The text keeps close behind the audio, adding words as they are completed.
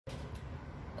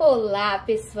Olá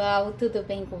pessoal, tudo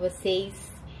bem com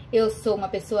vocês? Eu sou uma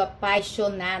pessoa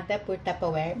apaixonada por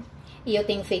Tupperware e eu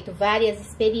tenho feito várias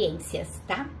experiências,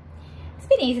 tá?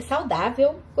 Experiência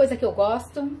saudável, coisa que eu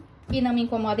gosto e não me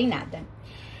incomoda em nada.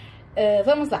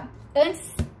 Vamos lá,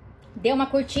 antes, dê uma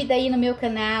curtida aí no meu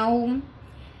canal,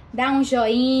 dá um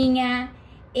joinha,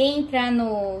 entra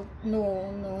no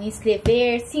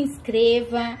inscrever, se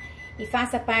inscreva e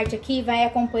faça parte aqui e vai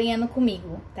acompanhando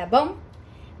comigo, tá bom?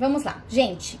 Vamos lá,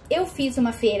 gente, eu fiz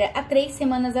uma feira há 3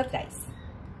 semanas atrás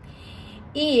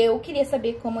e eu queria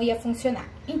saber como ia funcionar.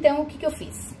 Então, o que eu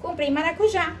fiz? Comprei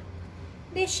maracujá,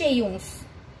 deixei uns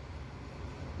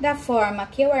da forma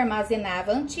que eu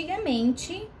armazenava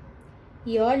antigamente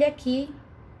e olha aqui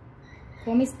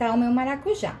como está o meu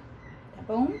maracujá, tá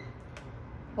bom?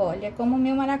 Olha como o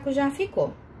meu maracujá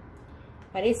ficou,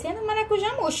 parecendo um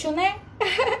maracujá murcho, né?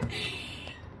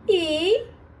 E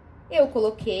eu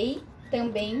coloquei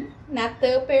também na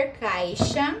Tupper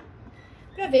caixa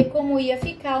para ver como ia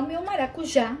ficar o meu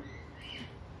maracujá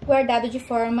guardado de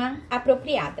forma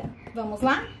apropriada. Vamos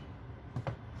lá?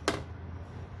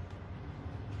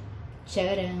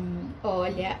 Tcharam!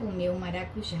 Olha o meu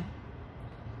maracujá.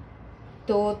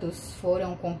 Todos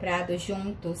foram comprados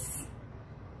juntos.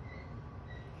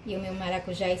 E o meu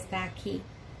maracujá está aqui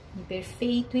em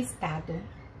perfeito estado.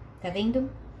 Tá vendo?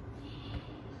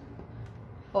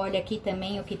 Olha aqui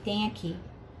também o que tem aqui.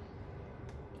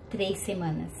 3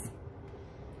 semanas.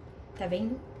 Tá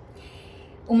vendo?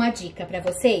 Uma dica pra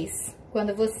vocês.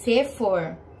 Quando você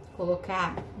for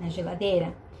colocar na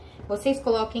geladeira, vocês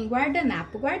coloquem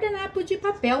guardanapo. Guardanapo de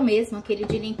papel mesmo, aquele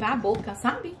de limpar a boca,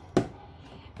 sabe?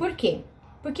 Por quê?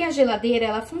 Porque a geladeira,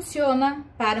 ela funciona,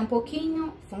 para um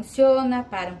pouquinho, funciona,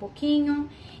 para um pouquinho.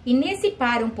 E nesse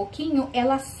para um pouquinho,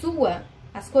 ela sua.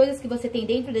 As coisas que você tem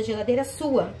dentro da geladeira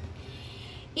sua.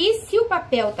 E se o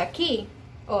papel tá aqui,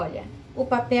 olha, o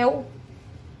papel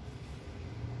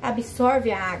absorve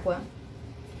a água.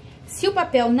 Se o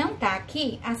papel não tá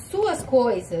aqui, as suas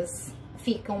coisas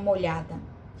ficam molhadas.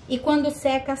 E quando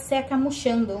seca, seca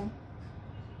murchando.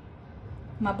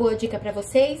 Uma boa dica pra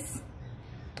vocês.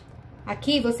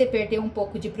 Aqui você perdeu um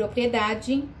pouco de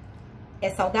propriedade. É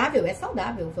saudável? É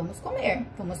saudável. Vamos comer.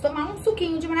 Vamos tomar um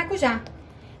suquinho de maracujá.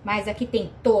 Mas aqui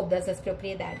tem todas as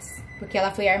propriedades, porque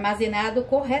ela foi armazenada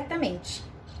corretamente.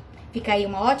 Fica aí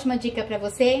uma ótima dica pra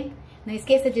você. Não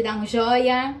esqueça de dar um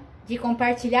joia, de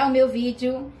compartilhar o meu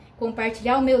vídeo,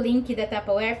 compartilhar o meu link da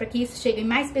Tupperware para que isso chegue em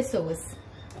mais pessoas.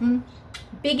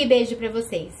 Big beijo pra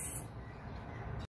vocês.